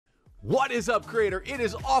What is up, creator? It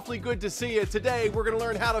is awfully good to see you. Today, we're going to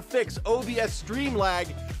learn how to fix OBS stream lag,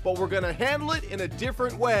 but we're going to handle it in a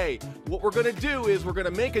different way. What we're going to do is we're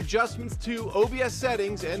going to make adjustments to OBS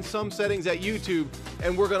settings and some settings at YouTube,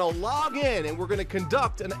 and we're going to log in and we're going to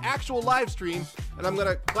conduct an actual live stream, and I'm going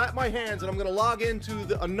to clap my hands and I'm going to log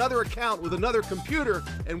into another account with another computer,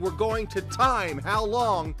 and we're going to time how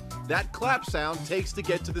long that clap sound takes to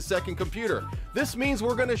get to the second computer. This means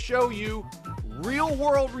we're going to show you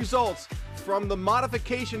real-world results from the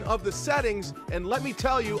modification of the settings, and let me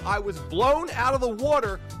tell you, I was blown out of the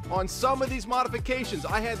water on some of these modifications.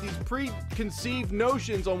 I had these preconceived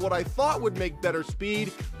notions on what I thought would make better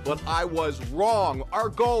speed, but I was wrong. Our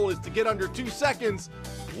goal is to get under 2 seconds.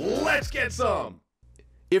 Let's get some!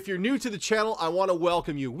 If you're new to the channel, I want to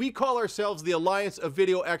welcome you. We call ourselves the Alliance of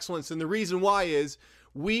Video Excellence, and the reason why is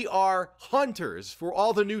we are hunters for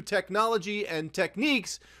all the new technology and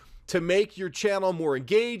techniques to make your channel more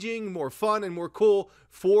engaging, more fun, and more cool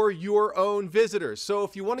for your own visitors. So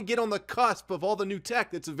if you want to get on the cusp of all the new tech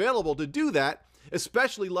that's available to do that,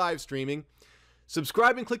 especially live streaming,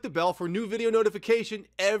 subscribe and click the bell for new video notification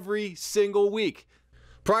every single week.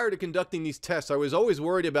 Prior to conducting these tests, I was always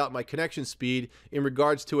worried about my connection speed in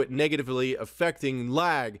regards to it negatively affecting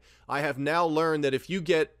lag. I have now learned that if you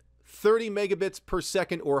get 30 megabits per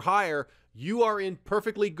second or higher, you are in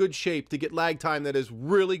perfectly good shape to get lag time that is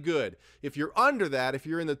really good. If you're under that, if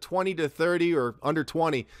you're in the 20 to 30 or under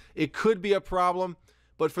 20, it could be a problem.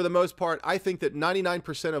 But for the most part, I think that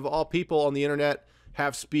 99% of all people on the internet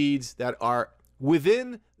have speeds that are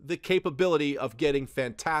within the capability of getting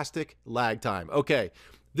fantastic lag time. Okay,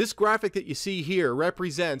 this graphic that you see here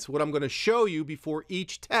represents what I'm going to show you before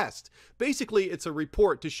each test. Basically, it's a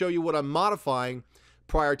report to show you what I'm modifying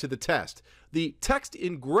prior to the test. The text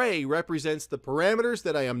in gray represents the parameters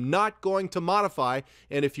that I am not going to modify,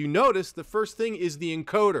 and if you notice, the first thing is the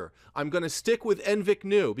encoder. I'm going to stick with NVIC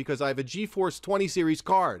New because I have a GeForce 20 series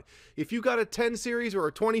card. If you got a 10 series or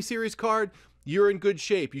a 20 series card, you're in good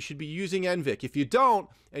shape. You should be using NVIC. If you don't,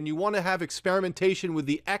 and you want to have experimentation with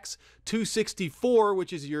the X264,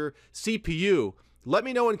 which is your CPU, let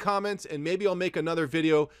me know in comments, and maybe I'll make another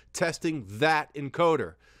video testing that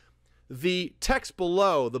encoder. The text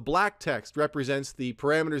below, the black text, represents the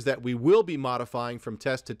parameters that we will be modifying from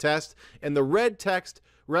test to test, and the red text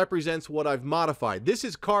represents what I've modified. This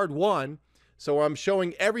is card 1, so I'm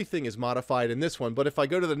showing everything is modified in this one, but if I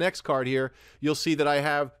go to the next card here, you'll see that I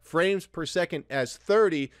have frames per second as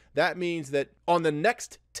 30. That means that on the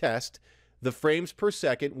next test, the frames per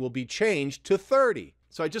second will be changed to 30.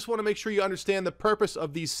 So I just want to make sure you understand the purpose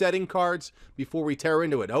of these setting cards before we tear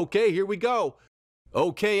into it. Okay, here we go.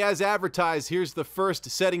 Okay, as advertised, here's the first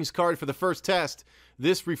settings card for the first test.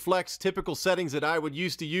 This reflects typical settings that I would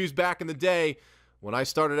used to use back in the day when I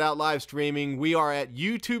started out live streaming. We are at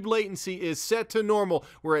YouTube latency is set to normal.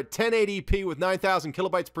 We're at 1080p with 9,000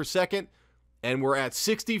 kilobytes per second, and we're at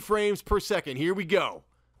 60 frames per second. Here we go.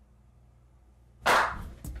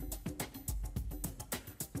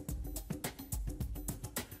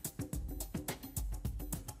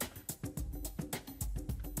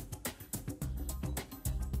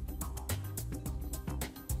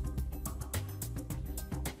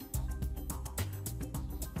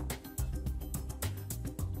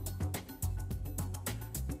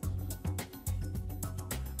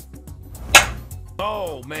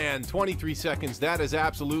 Oh man, 23 seconds. That is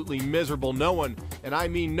absolutely miserable. No one, and I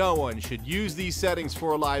mean no one, should use these settings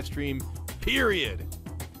for a live stream, period.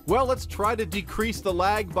 Well, let's try to decrease the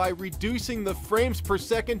lag by reducing the frames per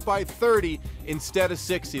second by 30 instead of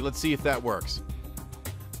 60. Let's see if that works.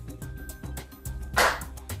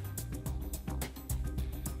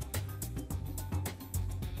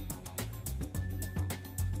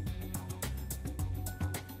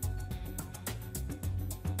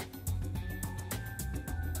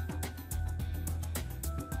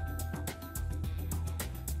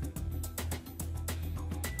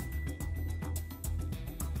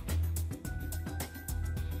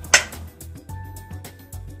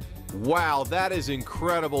 Wow, that is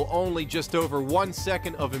incredible. Only just over 1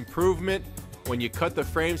 second of improvement when you cut the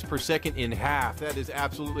frames per second in half. That is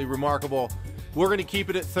absolutely remarkable. We're going to keep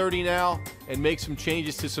it at 30 now and make some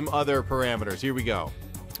changes to some other parameters. Here we go.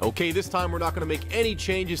 Okay, this time we're not going to make any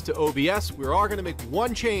changes to OBS. We are going to make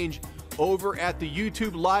one change over at the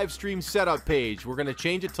YouTube live stream setup page. We're going to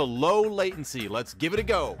change it to low latency. Let's give it a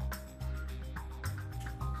go.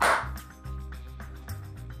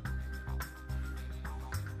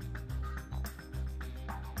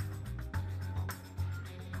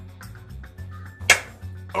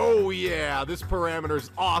 Oh yeah, this parameter is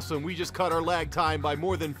awesome. We just cut our lag time by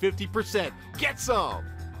more than 50%. Get some!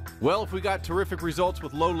 Well, if we got terrific results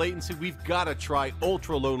with low latency, we've got to try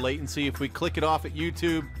ultra low latency. If we click it off at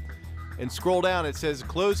YouTube and scroll down, it says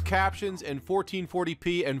closed captions and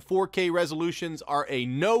 1440p and 4K resolutions are a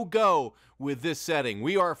no-go with this setting.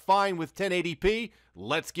 We are fine with 1080p.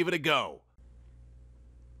 Let's give it a go.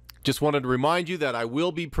 Just wanted to remind you that I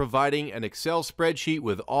will be providing an Excel spreadsheet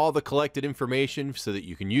with all the collected information so that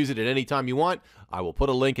you can use it at any time you want. I will put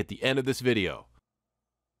a link at the end of this video.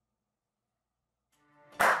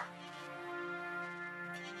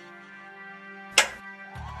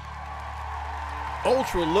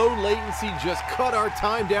 Ultra low latency just cut our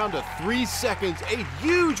time down to 3 seconds. A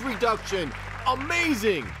huge reduction.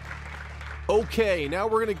 Amazing. Okay, now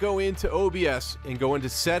we're going to go into OBS and go into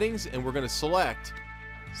settings, and we're going to select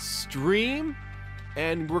stream,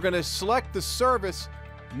 and we're going to select the service,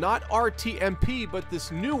 not RTMP, but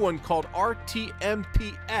this new one called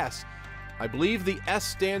RTMPS. I believe the S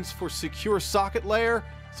stands for Secure Socket Layer,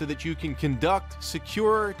 so that you can conduct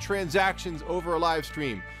secure transactions over a live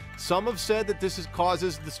stream. Some have said that this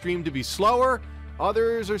causes the stream to be slower.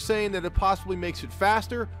 Others are saying that it possibly makes it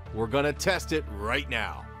faster. We're going to test it right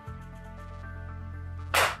now.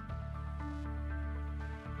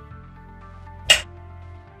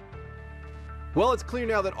 Well, it's clear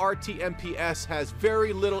now that RTMPS has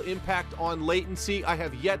very little impact on latency. I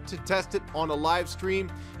have yet to test it on a live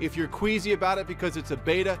stream. If you're queasy about it because it's a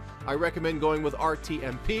beta, I recommend going with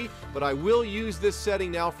RTMP, but I will use this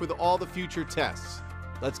setting now for all the future tests.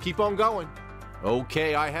 Let's keep on going.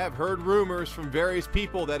 Okay, I have heard rumors from various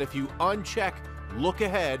people that if you uncheck look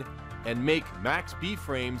ahead and make max B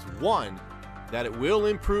frames 1, that it will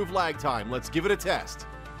improve lag time. Let's give it a test.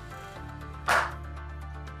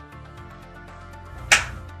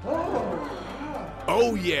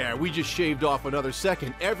 Oh yeah, we just shaved off another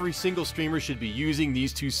second. Every single streamer should be using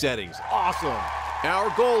these two settings. Awesome.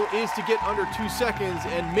 Our goal is to get under 2 seconds,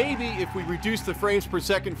 and maybe if we reduce the frames per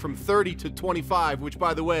second from 30 to 25, which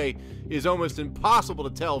by the way is almost impossible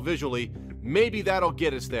to tell visually, maybe that'll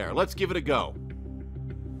get us there. Let's give it a go.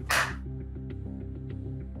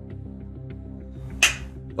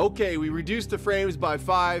 Okay, we reduced the frames by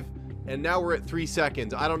 5, and now we're at 3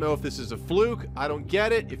 seconds. I don't know if this is a fluke. I don't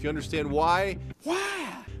get it. If you understand why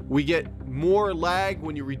we get more lag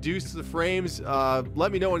when you reduce the frames,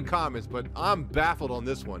 let me know in comments, but I'm baffled on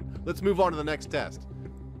this one. Let's move on to the next test.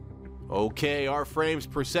 Okay, our frames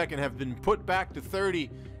per second have been put back to 30,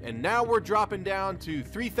 and now we're dropping down to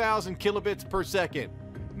 3,000 kilobits per second.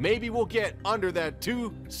 Maybe we'll get under that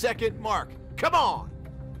 2 second mark. Come on!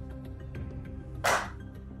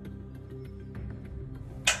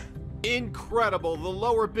 Incredible. The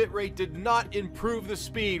lower bitrate did not improve the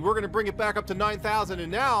speed. We're going to bring it back up to 9,000,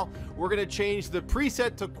 and now we're going to change the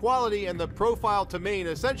preset to quality and the profile to main.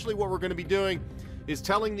 Essentially what we're going to be doing is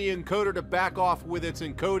telling the encoder to back off with its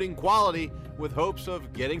encoding quality with hopes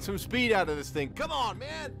of getting some speed out of this thing. Come on,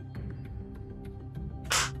 man!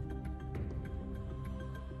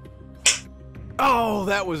 Oh,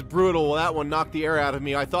 that was brutal. That one knocked the air out of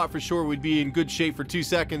me. I thought for sure we'd be in good shape for 2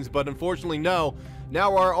 seconds, but unfortunately no.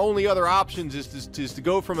 Now our only other options is to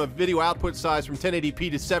go from a video output size from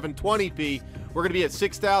 1080p to 720p. We're going to be at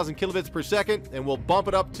 6,000 kilobits per second, and we'll bump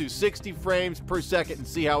it up to 60 frames per second and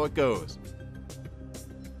see how it goes.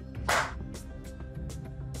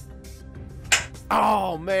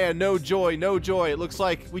 Oh man, no joy, no joy. It looks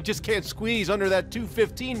like we just can't squeeze under that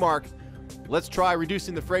 215 mark. Let's try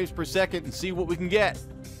reducing the frames per second and see what we can get.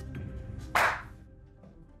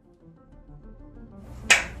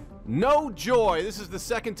 No joy. This is the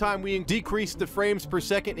second time we decreased the frames per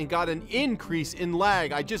second and got an increase in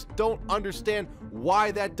lag. I just don't understand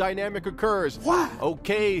why that dynamic occurs.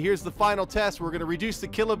 Okay, here's the final test. We're going to reduce the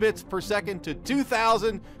kilobits per second to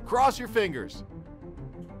 2,000. Cross your fingers.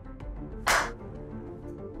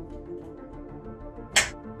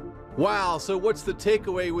 Wow, so what's the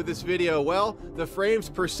takeaway with this video? Well, the frames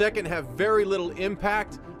per second have very little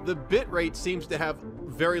impact. The bitrate seems to have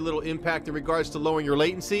very little impact in regards to lowering your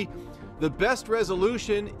latency. The best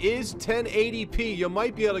resolution is 1080p. You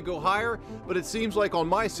might be able to go higher, but it seems like on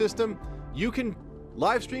my system, you can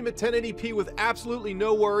live stream at 1080p with absolutely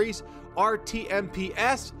no worries.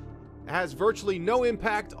 RTMPS has virtually no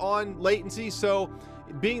impact on latency, so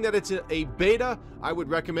being that it's a beta, I would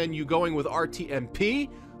recommend you going with RTMP.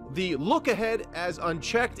 The look ahead as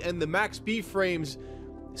unchecked and the max B frames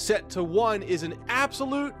set to 1 is an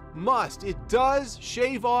absolute must. It does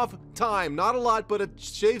shave off time, not a lot, but it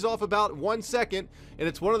shaves off about 1 second, and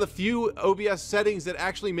it's one of the few OBS settings that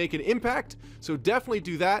actually make an impact, so definitely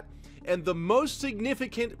do that. And the most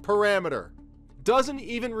significant parameter doesn't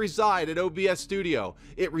even reside at OBS Studio.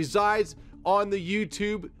 It resides on the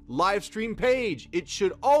YouTube live stream page. It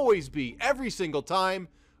should always be, every single time,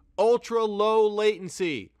 ultra low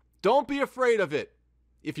latency. Don't be afraid of it.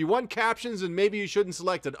 If you want captions, then maybe you shouldn't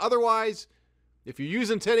select it. Otherwise, if you're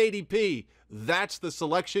using 1080p, that's the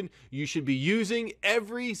selection you should be using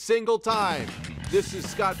every single time. This is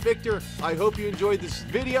Scott Victor. I hope you enjoyed this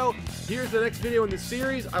video. Here's the next video in the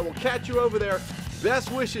series. I will catch you over there.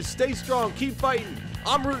 Best wishes, stay strong, keep fighting.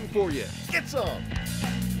 I'm rooting for you. Get some.